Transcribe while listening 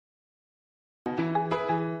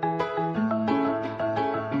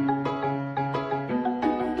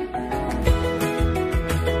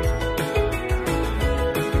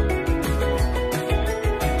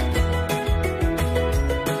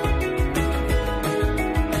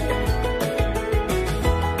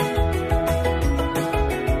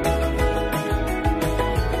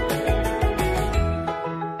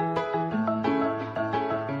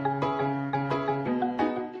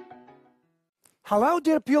Hello,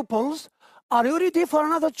 dear pupils. Are you ready for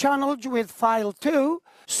another challenge with file 2?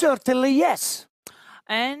 Certainly yes.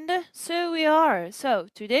 And so we are. So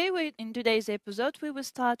today, in today's episode, we will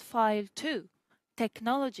start file 2,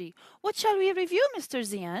 technology. What shall we review, Mr.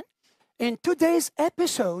 Zian? In today's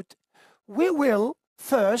episode, we will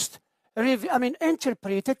first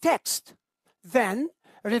interpret a text, then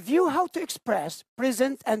review how to express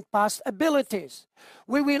present and past abilities.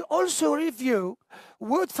 We will also review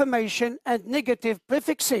word formation and negative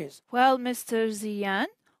prefixes. Well, Mr. Zian,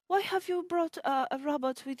 why have you brought a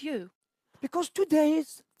robot with you? Because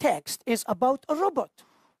today's text is about a robot.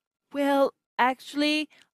 Well, actually,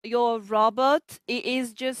 your robot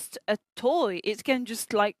is just a toy. It can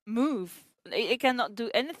just like move. It cannot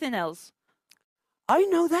do anything else. I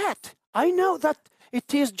know that. I know that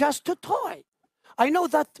it is just a toy. I know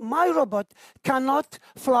that my robot cannot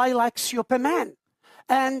fly like Superman,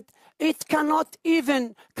 and it cannot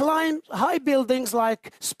even climb high buildings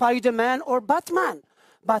like Spider-Man or Batman.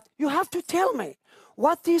 But you have to tell me,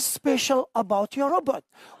 what is special about your robot?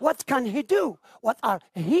 What can he do? What are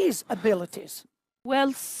his abilities?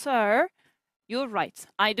 Well, sir, you're right.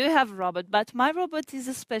 I do have a robot, but my robot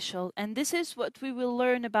is special, and this is what we will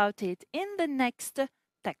learn about it in the next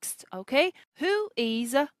text, okay? Who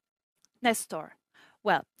is Nestor?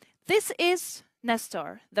 Well, this is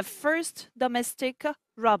Nestor, the first domestic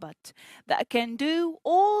robot that can do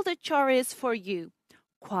all the chores for you.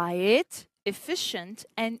 Quiet, efficient,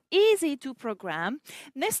 and easy to program,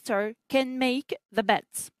 Nestor can make the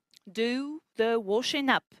beds, do the washing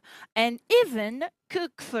up, and even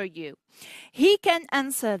cook for you. He can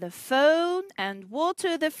answer the phone and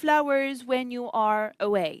water the flowers when you are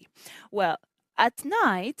away. Well, at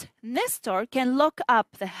night, Nestor can lock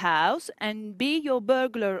up the house and be your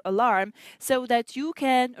burglar alarm so that you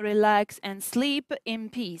can relax and sleep in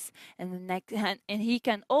peace. And he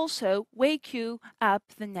can also wake you up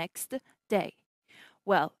the next day.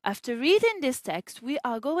 Well, after reading this text, we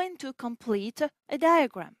are going to complete a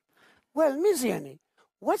diagram. Well, Ms. Yanni,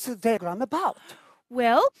 what's the diagram about?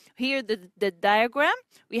 Well, here the diagram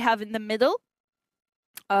we have in the middle.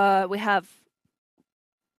 We have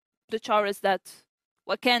the chores that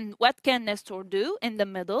what can Nestor do in the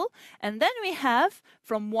middle, and then we have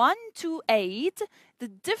from 1 to 8 the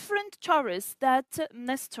different chores that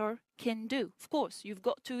Nestor can do. Of course, you've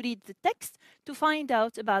got to read the text to find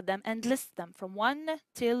out about them and list them from 1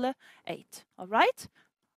 till 8. All right?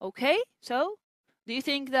 Okay, so do you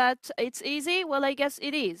think that it's easy? Well, I guess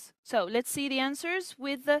it is. So let's see the answers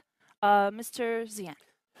with Mr. Zian.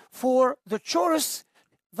 For the chores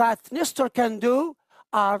that Nestor can do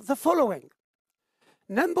are the following.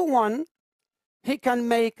 Number 1, he can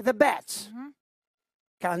make the beds,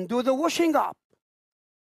 can do the washing up,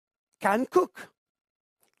 can cook,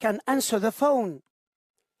 can answer the phone,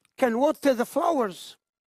 can water the flowers,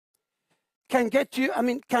 can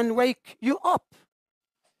wake you up,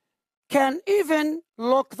 can even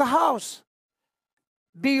lock the house,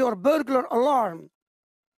 be your burglar alarm.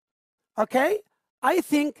 Okay? I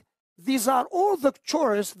think these are all the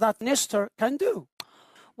chores that Nestor can do.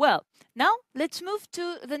 Well, now let's move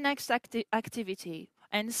to the next activity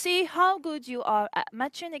and see how good you are at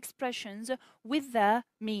matching expressions with their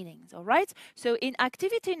meanings, all right? So in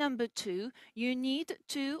activity number 2, you need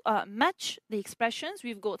to match the expressions.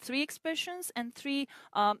 We've got 3 expressions and 3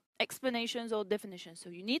 explanations or definitions. So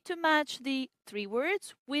you need to match the 3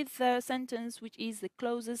 words with the sentence which is the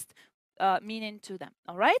closest meaning to them,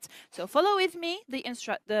 all right? So follow with me the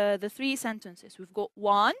 3 sentences. We've got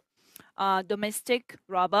 1, domestic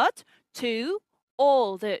robot, 2,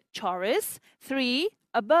 all the chores, 3,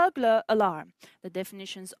 a burglar alarm. The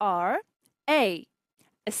definitions are A,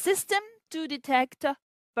 a system to detect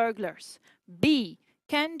burglars. B,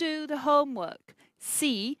 can do the homework.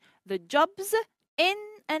 C, the jobs in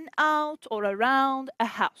and out or around a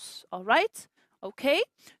house. All right? Okay?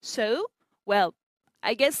 So, well,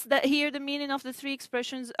 I guess that here the meaning of the 3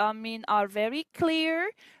 expressions are very clear.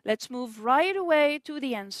 Let's move right away to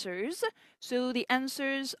the answers. So the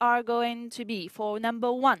answers are going to be for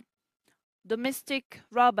number 1, domestic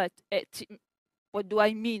robot. What do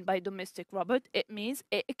I mean by domestic robot? It means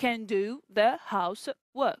it can do the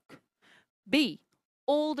housework. B,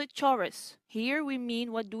 all the chores. Here we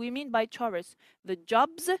mean, what do we mean by chores? The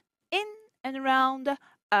jobs in and around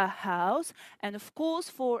a house. And of course,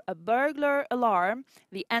 for a burglar alarm,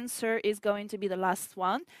 the answer is going to be the last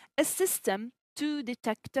one, a system to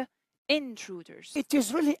detect intruders. It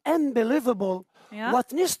is really unbelievable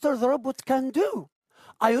what Nestor the robot can do.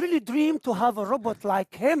 I really dream to have a robot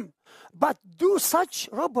like him. But do such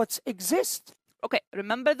robots exist? Okay,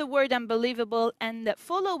 remember the word unbelievable and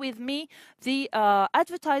follow with me the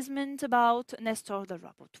advertisement about Nestor the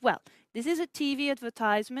robot. Well, this is a TV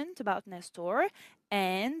advertisement about Nestor,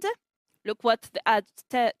 and look what the ad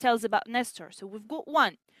tells about Nestor. So we've got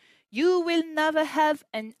one. You will never have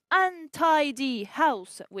an untidy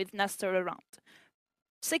house with Nestor around.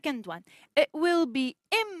 Second one, it will be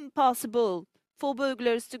impossible for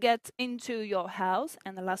burglars to get into your house.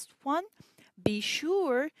 And the last one, be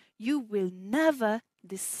sure you will never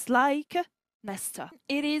dislike Nestor.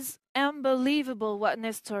 It is unbelievable what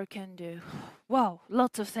Nestor can do. Wow,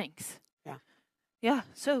 lots of things. Yeah,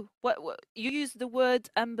 so what you use the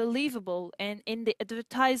word unbelievable, and in the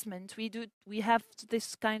advertisement we have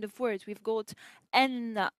this kind of words. We've got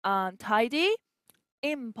untidy,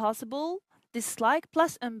 impossible, dislike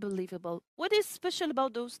plus unbelievable. What is special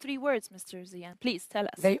about those three words, Mr. Zian? Please tell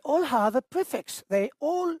us. They all have a prefix. They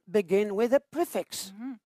all begin with a prefix.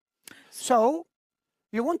 So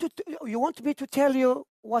you want me to tell you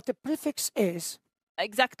what a prefix is?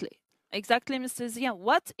 Exactly. Exactly, Mr. Zian.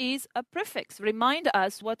 What is a prefix? Remind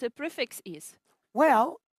us what a prefix is.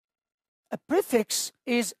 Well, a prefix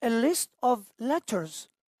is a list of letters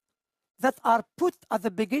that are put at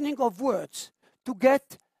the beginning of words to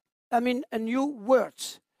get, a new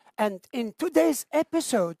words. And in today's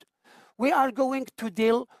episode, we are going to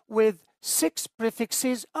deal with 6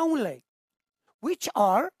 prefixes only, which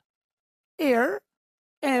are ir,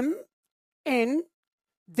 in,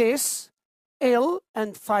 this, il,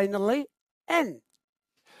 and finally n.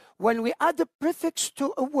 When we add a prefix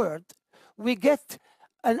to a word, we get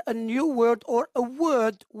a new word or a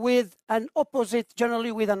word with an opposite,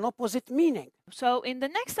 generally with an opposite meaning. So in the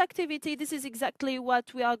next activity, this is exactly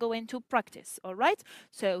what we are going to practice, all right?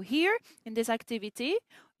 So here in this activity,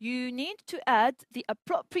 you need to add the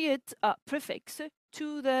appropriate prefix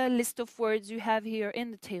to the list of words you have here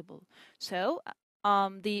in the table. So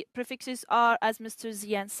the prefixes are, as Mr.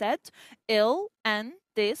 Zian said, il, and,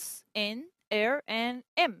 this, in, er, and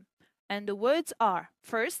im. And the words are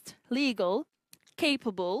first, legal,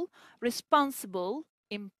 capable, responsible,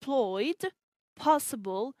 employed,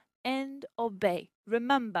 possible, and obey.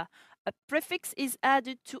 Remember, a prefix is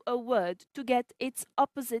added to a word to get its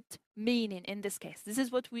opposite meaning in this case. This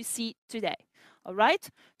is what we see today. All right?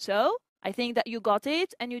 So I think that you got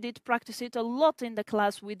it and you did practice it a lot in the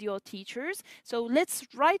class with your teachers. So let's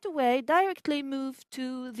right away directly move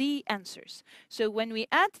to the answers. So when we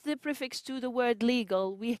add the prefix to the word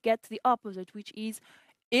legal, we get the opposite, which is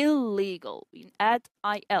illegal. We add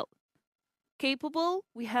il. Capable,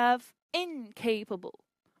 we have incapable.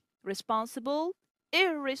 Responsible,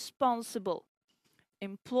 irresponsible.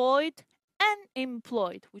 Employed,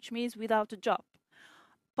 unemployed, which means without a job.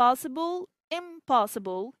 Possible,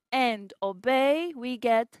 impossible, and obey, we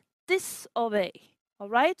get disobey. All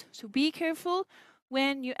right? So be careful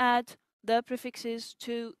when you add the prefixes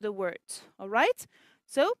to the words. All right?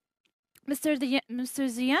 So, Mr.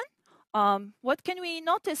 Zian, what can we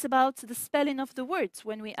notice about the spelling of the words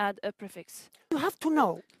when we add a prefix? You have to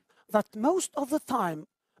know that most of the time,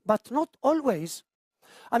 but not always,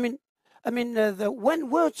 when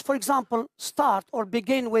words, for example, start or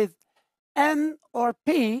begin with M or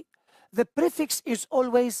P, the prefix is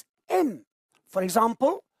always M. For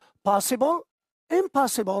example, possible,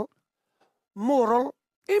 impossible, moral,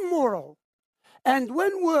 immoral. And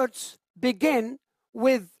when words begin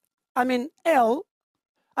with, L,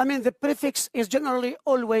 the prefix is generally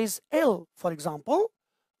always L. For example,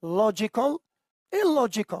 logical,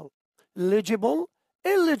 illogical, legible,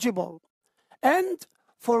 illegible. And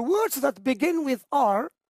for words that begin with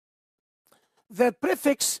R, the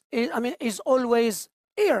prefix is always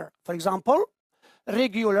ir. For example,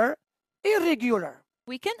 regular, irregular.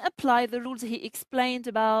 We can apply the rules he explained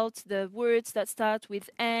about the words that start with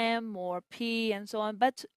M or P and so on.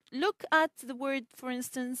 But look at the word, for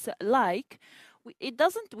instance, like. We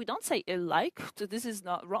don't say like, so this is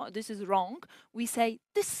not wrong, this is wrong. We say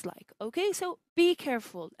dislike, okay? So be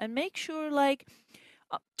careful and make sure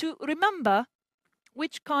to remember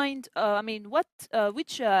which kind,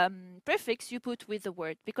 which prefix you put with the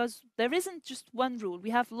word, because there isn't just one rule. We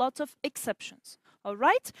have lots of exceptions. All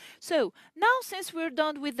right? So now, since we're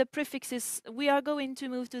done with the prefixes, we are going to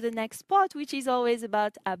move to the next part, which is always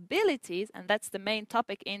about abilities, and that's the main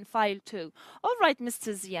topic in file 2. All right,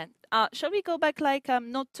 Mr. Zian, shall we go back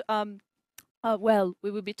well,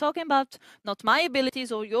 we will be talking about not my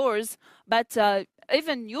abilities or yours, but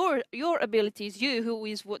even your abilities, you who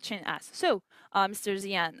is watching us. So, Mr.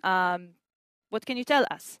 Zian, what can you tell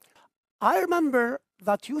us? I remember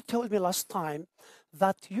that you told me last time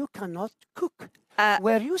that you cannot cook.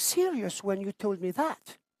 Were you serious when you told me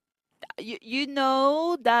that? You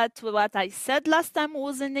know that what I said last time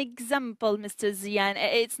was an example, Mr. Zian.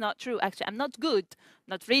 It's not true, actually. I'm not good,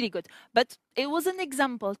 not really good, but it was an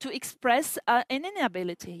example to express an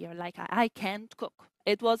inability here. Like, I can't cook.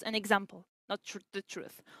 It was an example, not the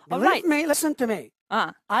truth. All right. Believe me, listen to me.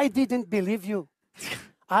 I didn't believe you.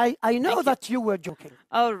 I know that you were joking.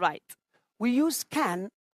 All right. We use can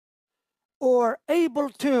or able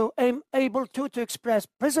to express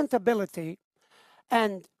presentability,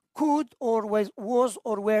 and could or was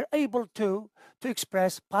or were able to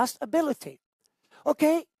express past ability.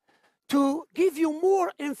 Okay, to give you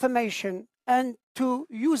more information and to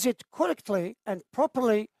use it correctly and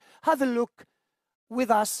properly, have a look with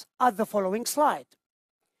us at the following slide.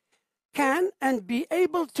 Can and be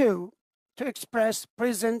able to express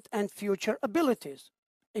present and future abilities.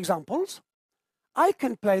 Examples: I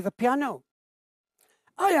can play the piano.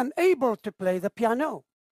 I am able to play the piano.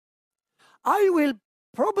 I will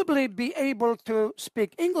probably be able to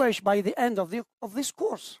speak English by the end of this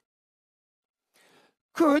course.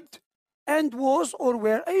 Could and was or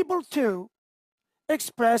were able to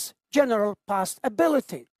express general past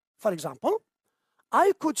ability. For example,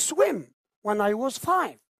 I could swim when I was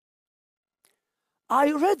 5.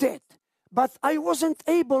 I read it, but I wasn't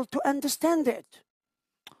able to understand it.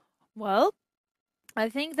 Well, I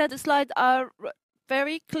think that the slides are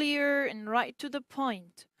very clear and right to the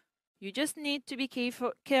point. You just need to be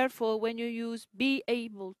careful when you use be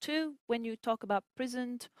able to when you talk about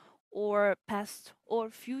present or past or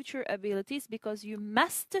future abilities, because you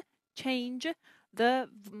must change the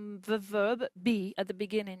verb be at the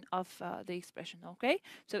beginning of the expression, okay?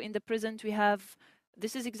 So in the present we have,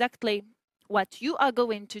 this is exactly what you are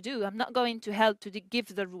going to do. I'm not going to help to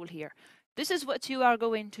give the rule here. This is what you are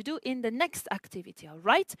going to do in the next activity, all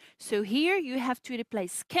right? So here you have to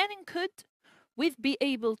replace can and could with be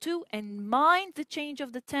able to, and mind the change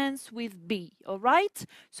of the tense with be, all right?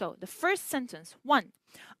 So the first sentence, 1,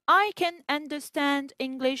 I can understand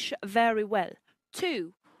English very well.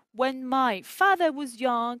 2, when my father was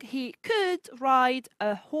young, he could ride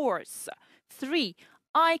a horse. 3,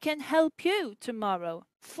 I can help you tomorrow.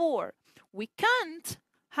 4, we can't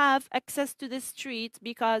have access to the street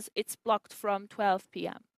because it's blocked from 12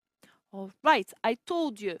 p.m. All right, I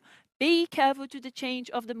told you, be careful to the change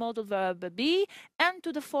of the modal verb be and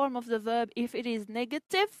to the form of the verb if it is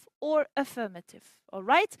negative or affirmative. All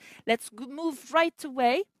right, let's move right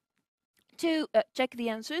away to check the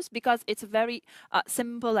answers, because it's a very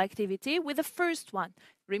simple activity. With the first one,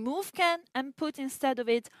 remove can and put instead of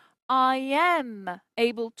it I am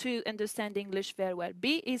able to understand English very well.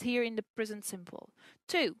 Be is here in the present simple.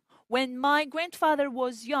 2, when my grandfather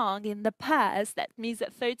was young in the past, that means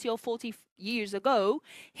that 30 or 40 years ago,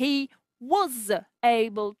 he was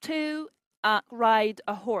able to ride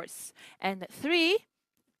a horse. And 3,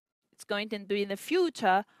 it's going to be in the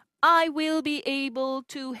future, I will be able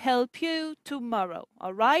to help you tomorrow.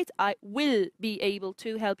 All right? I will be able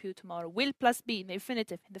to help you tomorrow. Will plus be in the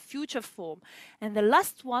infinitive, in the future form. And the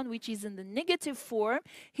last one, which is in the negative form,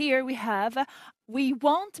 here we have, we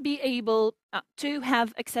won't be able to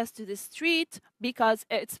have access to the street because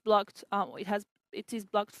it's blocked. It is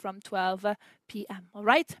blocked from 12 p.m. All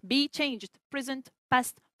right? Be changed. Present,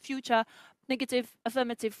 past, future, negative,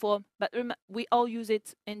 affirmative form, but we all use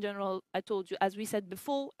it in general, I told you, as we said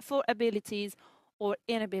before, for abilities or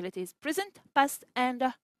inabilities, present, past,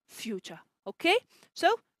 and future. Okay?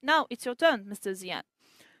 So now it's your turn, Mr. Zian.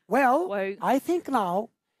 Well, I think now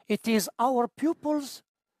it is our pupils'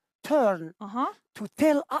 turn to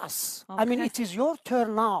tell us. Okay. I mean, it is your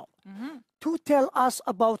turn now to tell us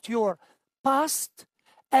about your past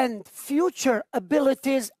and future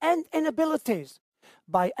abilities and inabilities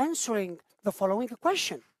by answering the following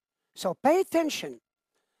question. So pay attention.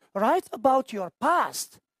 Write about your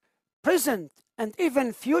past, present, and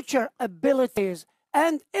even future abilities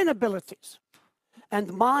and inabilities.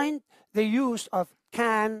 And mind the use of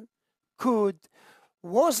can, could,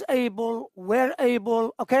 was able, were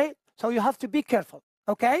able, okay? So you have to be careful,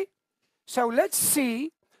 okay? So let's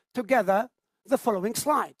see together the following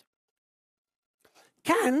slide.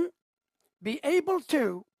 Can, be able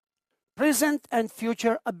to, present and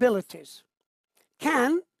future abilities.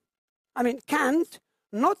 Can't,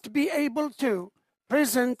 not be able to,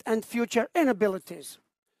 present and future inabilities.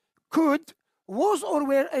 Could, was or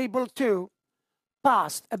were able to,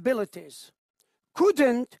 past abilities.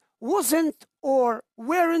 Couldn't, wasn't or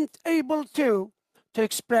weren't able to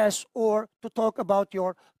express or to talk about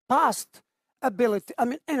your past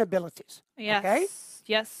inabilities. Yes. Okay?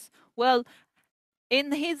 Yes. Well,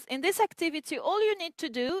 in this activity, all you need to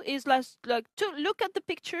do is like to look at the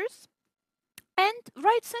pictures and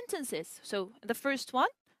write sentences. So the first one,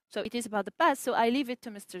 So it is about the past. So I leave it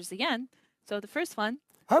to Mr. Zian. So the first one.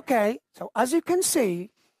 Okay, so as you can see,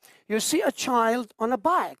 you see a child on a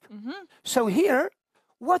bike. So here,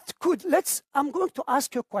 I'm going to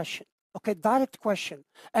ask you a question, okay, direct question,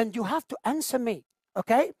 and you have to answer me,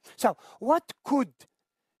 okay? So what could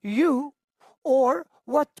you or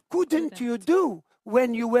what couldn't you do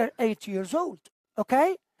when you were 8 years old,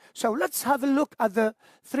 okay? So let's have a look at the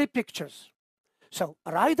 3 pictures. So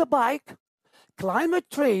ride a bike, climb a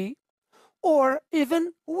tree, or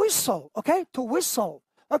even whistle, okay? To whistle,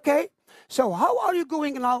 okay? So how are you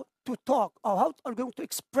going now to talk, or how are you going to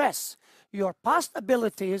express your past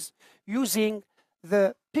abilities using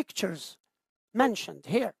the pictures mentioned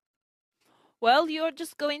here? Well, you're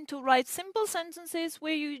just going to write simple sentences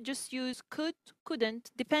where you just use could,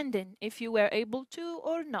 couldn't, depending if you were able to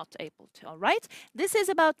or not able to, all right? This is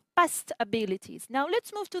about past abilities. Now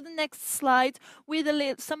let's move to the next slide with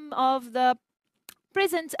some of the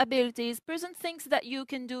present abilities, present things that you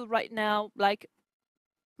can do right now, like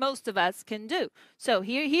most of us can do. So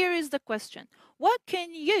here is the question. What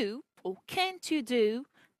can you or can't you do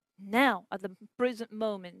now at the present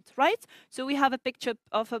moment, right? So we have a picture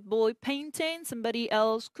of a boy painting, somebody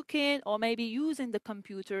else cooking, or maybe using the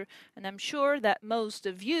computer. And I'm sure that most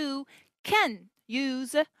of you can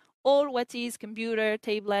use all what is computer,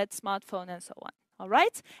 tablet, smartphone, and so on. All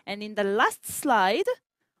right? And in the last slide,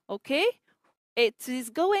 okay, it is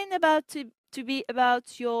going about to be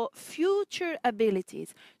about your future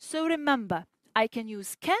abilities. So remember, I can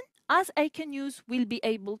use can as I can use will be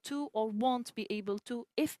able to or won't be able to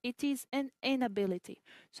if it is an inability.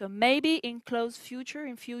 So maybe in close future,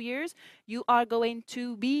 in few years, you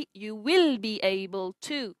will be able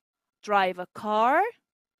to drive a car.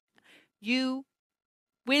 You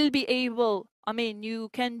will be able, you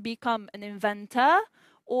can become an inventor,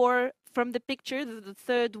 or from the picture, the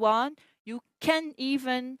third one, you can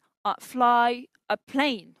even fly a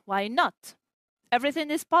plane. Why not? Everything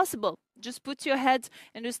is possible. Just put your head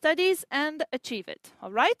in your studies and achieve it.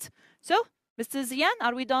 All right? So, Mr. Zian,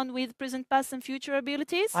 are we done with present, past, and future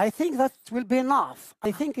abilities? I think that will be enough.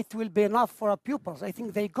 I think it will be enough for our pupils. I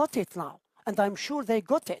think they got it now, and I'm sure they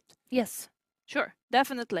got it. Yes, sure,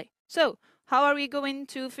 definitely. So, how are we going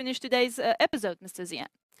to finish today's episode, Mr. Zian?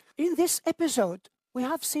 In this episode, we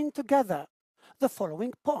have seen together the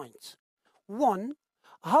following points. 1,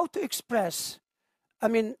 how to express,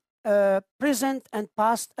 present and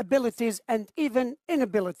past abilities and even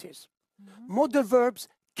inabilities. Modal verbs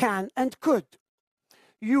can and could.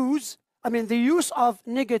 The use of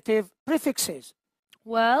negative prefixes.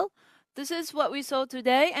 Well, this is what we saw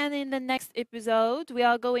today, and in the next episode, we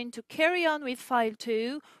are going to carry on with file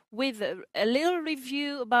 2 with a little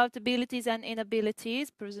review about abilities and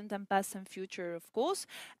inabilities, present and past and future, of course.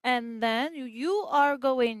 And then you are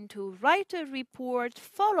going to write a report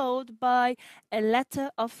followed by a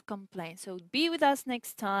letter of complaint. So be with us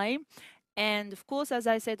next time. And of course, as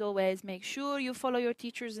I said always, make sure you follow your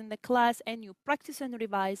teachers in the class and you practice and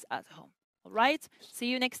revise at home. All right? See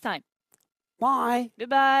you next time. Bye.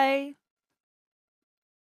 Goodbye.